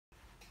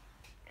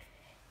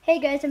Hey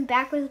guys, I'm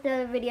back with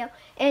another video,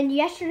 and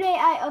yesterday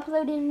I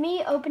uploaded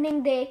me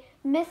opening the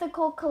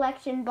Mythical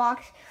Collection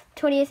box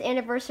 20th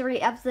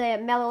anniversary of the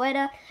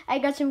Meloetta. I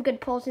got some good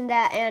pulls in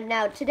that, and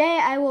now today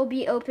I will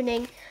be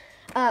opening,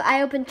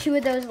 I opened two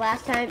of those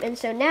last time, and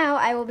so now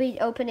I will be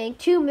opening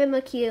two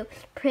Mimikyu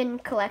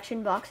print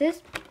collection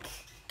boxes.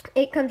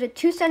 It comes with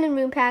two Sun and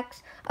Moon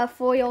packs, a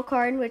foil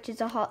card, which is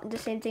the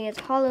same thing as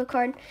a holo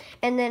card,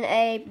 and then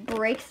a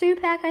breakthrough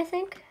pack, I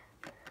think.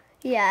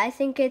 Yeah, I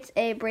think it's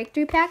a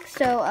breakthrough pack.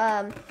 So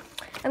I'm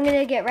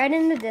gonna get right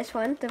into this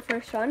one, the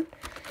first one,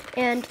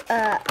 and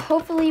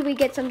hopefully we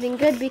get something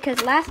good,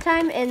 because last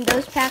time in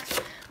those packs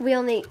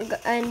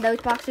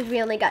those boxes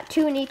we only got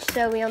two in each,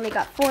 so we only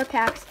got 4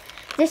 packs.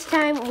 This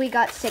time we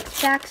got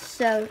 6 packs,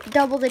 so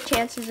double the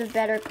chances of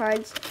better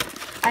cards.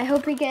 I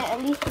hope we get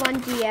at least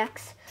one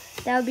DX.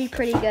 That would be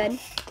pretty good.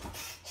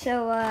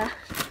 So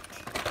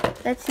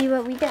let's see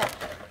what we get.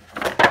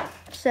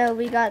 So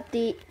we got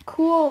the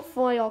cool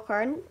foil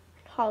card.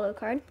 Holo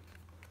card.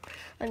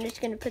 I'm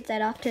just going to put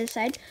that off to the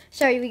side.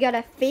 Sorry, we got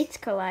a Fates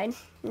Collide,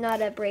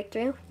 not a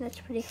breakthrough. That's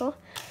pretty cool.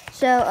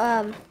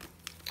 So,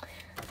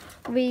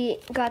 we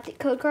got the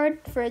code card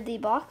for the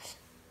box.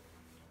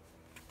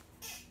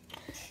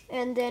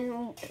 And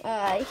then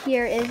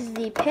here is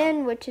the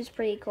pin, which is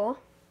pretty cool.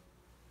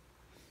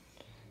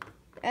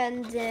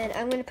 And then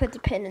I'm going to put the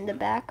pin in the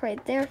back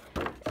right there.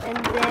 And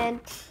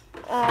then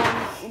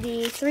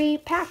the 3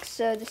 packs,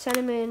 so the Sun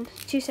and Moon,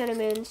 2 Sun and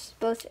Moons,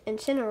 both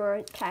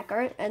Incineroar pack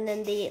art, and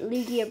then the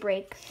Lugia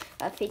Break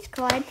Fates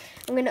Collide.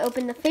 I'm going to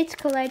open the Fates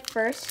Collide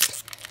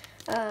first.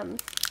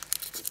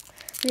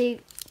 The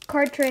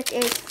card trick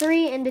is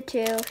 3 into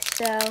 2,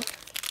 so,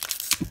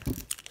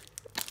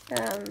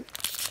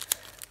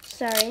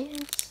 sorry,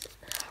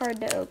 it's hard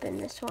to open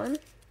this one.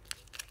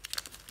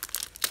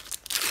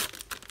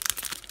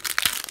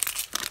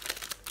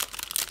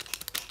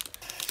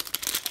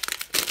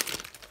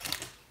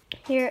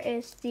 Here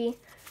is the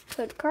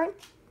code card,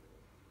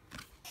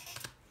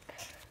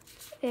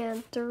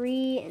 and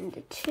 3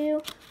 into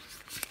 2.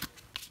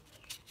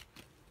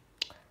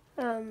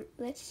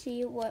 Let's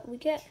see what we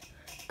get.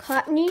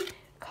 Cottony,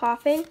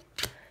 Coughing,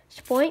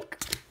 Spoink,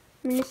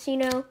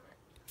 Minccino,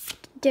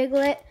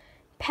 Diglett,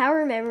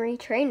 Power Memory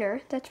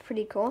Trainer. That's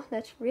pretty cool.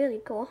 That's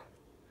really cool.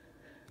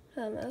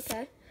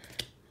 Okay.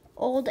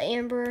 Old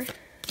Amber,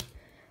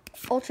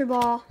 Ultra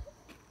Ball,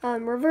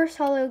 Reverse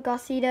Holo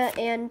Gothita,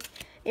 and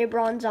a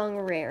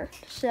Bronzong rare.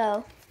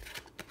 So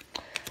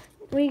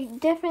we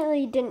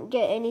definitely didn't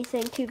get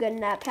anything too good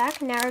in that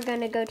pack. Now we're going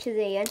to go to the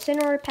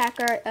Incineroar pack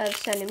art of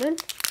Sun and Moon.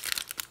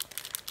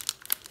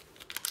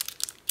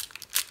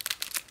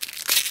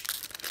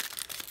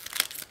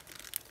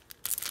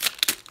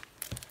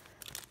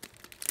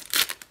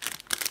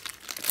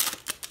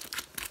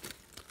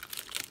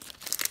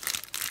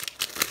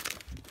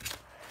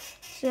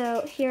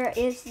 So here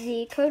is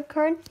the code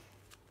card.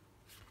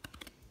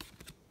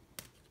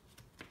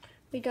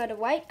 We got a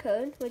white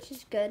code, which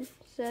is good.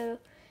 So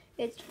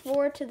it's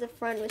 4 to the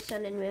front with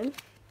Sun and Moon.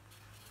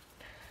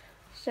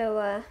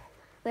 So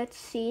let's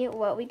see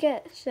what we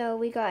get. So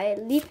we got a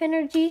Leaf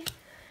Energy,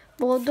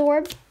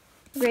 Boldorb,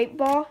 Great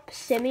Ball,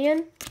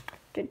 Simeon,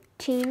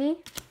 Dratini,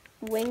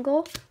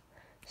 Wingull,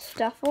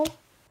 Stuffle,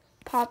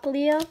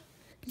 Popplio,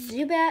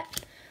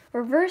 Zubat,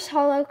 Reverse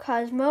Holo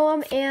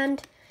Cosmoem,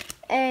 and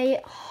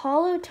a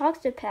Holo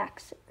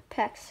Toxapex.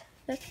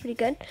 That's pretty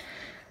good.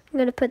 I'm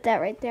going to put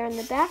that right there in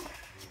the back.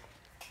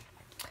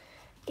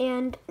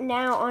 And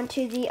now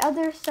onto the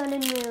other Sun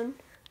and Moon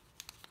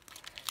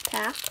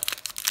pack.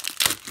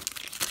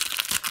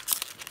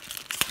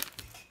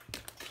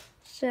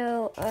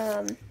 So,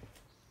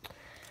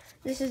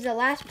 this is the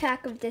last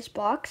pack of this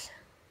box.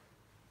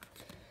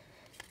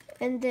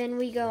 And then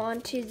we go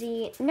on to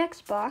the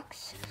next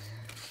box.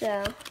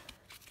 So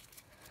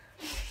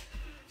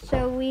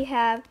we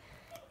have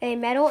a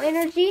Metal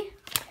Energy,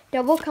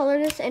 Double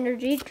Colorless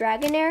Energy,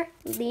 Dragonair,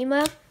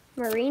 Lima,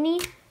 Marini,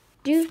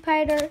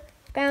 Dewpider,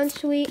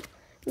 Bounsweet,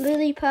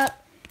 Lillipup,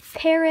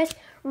 Paris,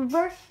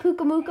 Reverse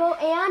Pukamuko,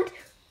 and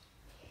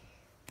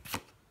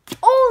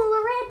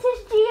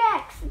Lurantis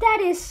GX. That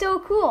is so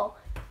cool.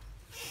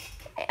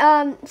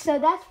 So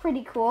that's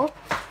pretty cool.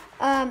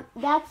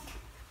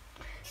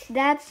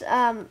 That's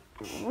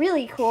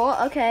really cool.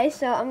 Okay,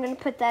 so I'm gonna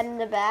put that in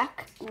the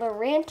back.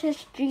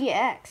 Lurantis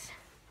GX.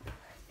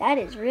 That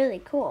is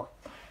really cool.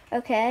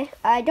 Okay,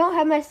 I don't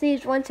have my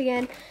sleeves once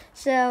again,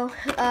 so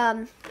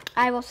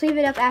I will sleeve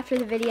it up after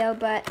the video,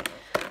 but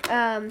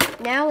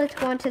now let's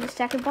go on to the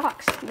second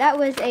box. That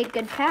was a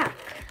good pack.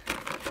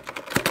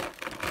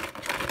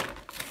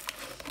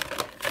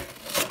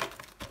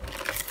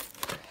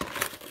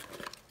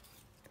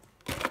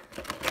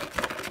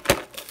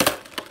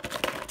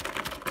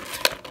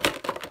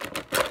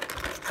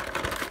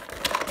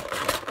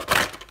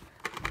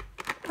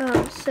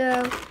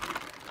 So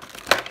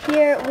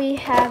here we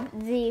have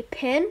the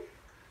pin.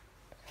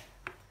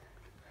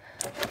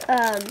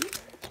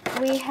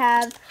 We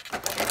have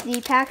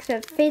the packs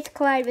of Fates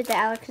Collide with the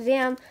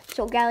Alakazam,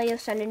 Solgaleo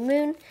Sun and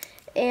Moon,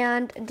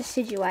 and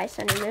Decidueye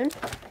Sun and Moon.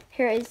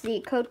 Here is the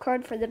code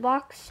card for the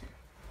box.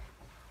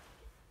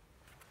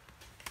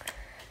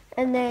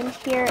 And then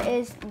here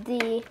is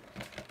the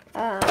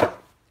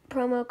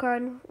promo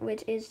card,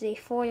 which is the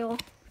foil.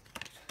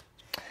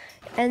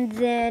 And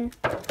then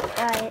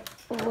I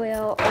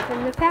will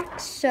open the pack.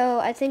 So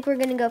I think we're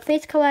gonna go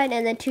Fates Collide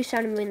and then 2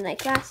 Sun and Moon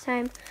like last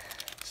time.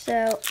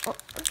 So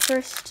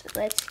first,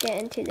 let's get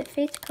into the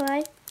Fates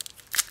Collide.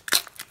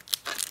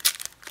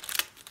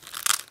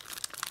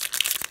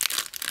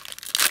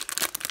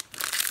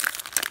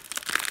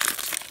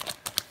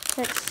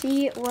 Let's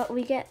see what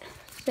we get.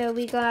 So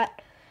we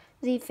got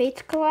the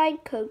Fates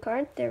Collide code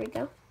card. There we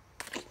go.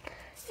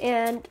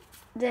 And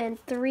then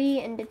 3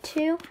 into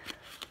 2.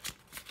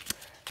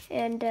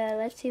 And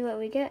let's see what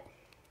we get.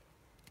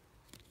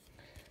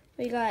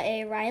 We got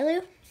a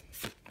Rylu,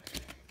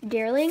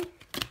 Deerling,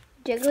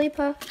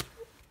 Jigglypuff,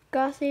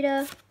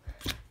 Gothita,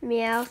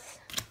 Meowth,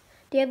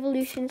 the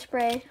Evolution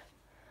Spray,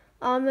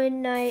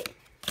 Almond Knight,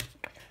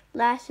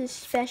 Lass's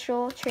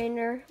Special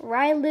Trainer,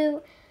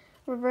 Rylu,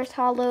 Reverse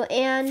Hollow,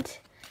 and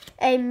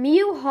a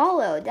Mew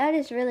Hollow. That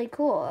is really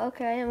cool.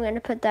 Okay, I'm going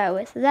to put that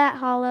with that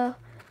Hollow.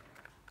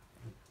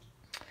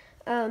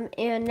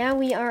 And now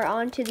we are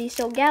on to the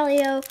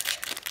Solgaleo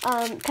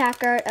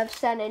pack art of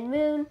Sun and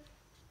Moon.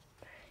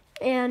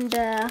 And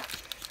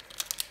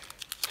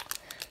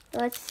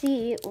let's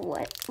see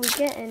what we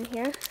get in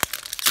here.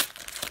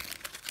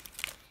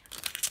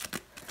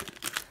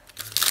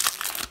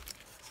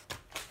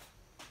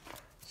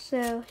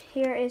 So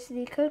here is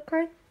the code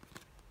card.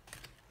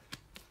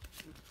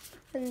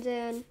 And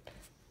then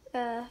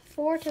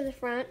 4 to the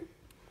front,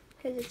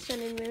 because it's Sun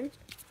and Moon.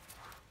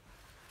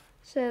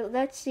 So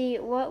let's see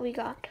what we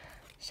got.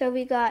 So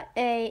we got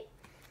a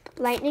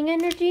Lightning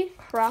Energy,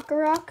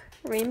 Rockorock,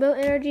 Rainbow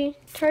Energy,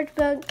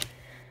 Turtbug,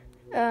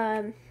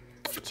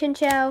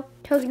 Chinchou,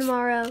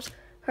 Togedemaru,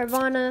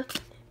 Carvana,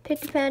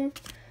 Pikapen,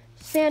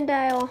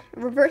 Sandile,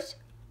 Reverse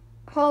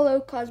Hollow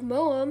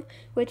Cosmoem,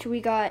 which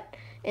we got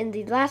in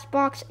the last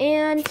box,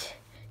 and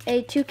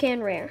a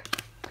Toucan Rare.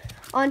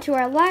 On to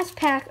our last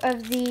pack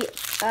of the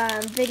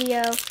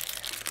video,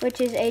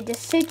 which is a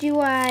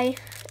Decidueye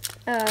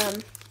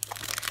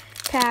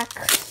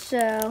pack.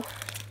 So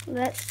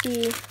let's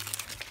see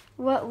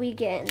what we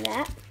get in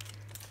that.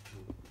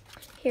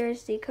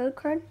 Here's the code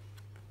card.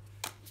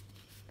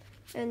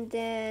 And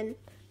then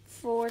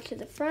 4 to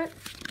the front.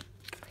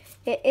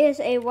 It is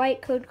a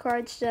white code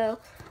card, so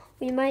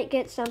we might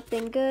get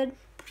something good.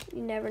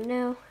 You never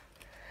know.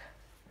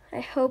 I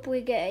hope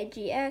we get a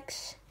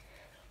GX.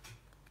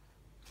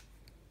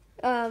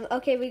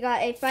 Okay, we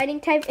got a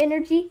Fighting type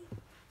Energy,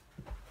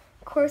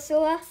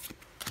 Corsola,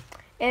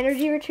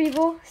 Energy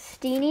Retrieval,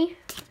 Steenie,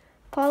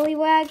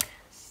 Poliwag,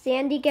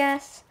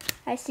 Sandygas,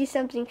 I see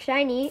something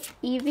shiny,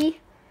 Eevee,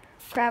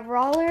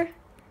 Crabrawler,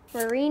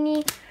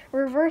 Marini,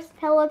 Reverse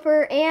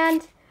Pelipper,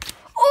 and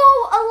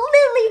a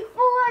Lily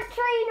Fuller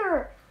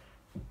Trainer!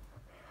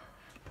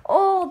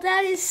 Oh,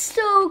 that is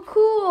so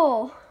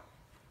cool!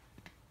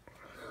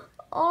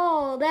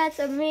 Oh, that's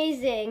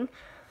amazing.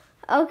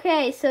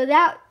 Okay, so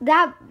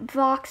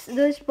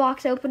this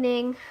box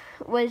opening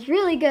was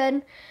really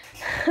good.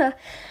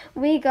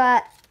 We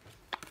got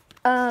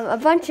a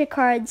bunch of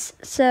cards,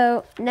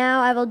 so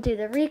now I will do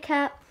the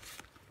recap.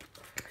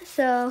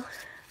 So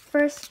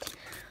first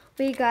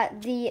we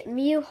got the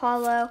Mew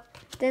Hollow,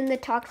 then the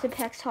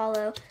Toxapex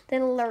Hollow,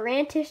 then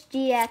Lurantis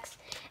GX,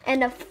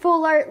 and a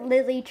Full Art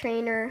Lily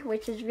Trainer,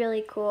 which is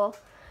really cool.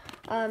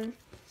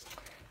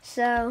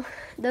 So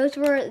those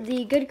were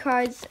the good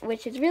cards,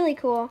 which is really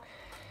cool.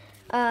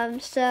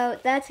 So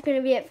that's going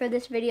to be it for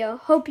this video.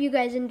 Hope you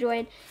guys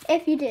enjoyed.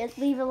 If you did,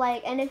 leave a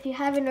like, and if you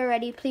haven't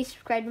already, please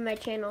subscribe to my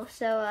channel.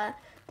 So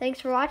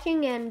thanks for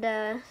watching,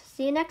 and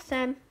see you next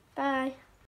time. Bye.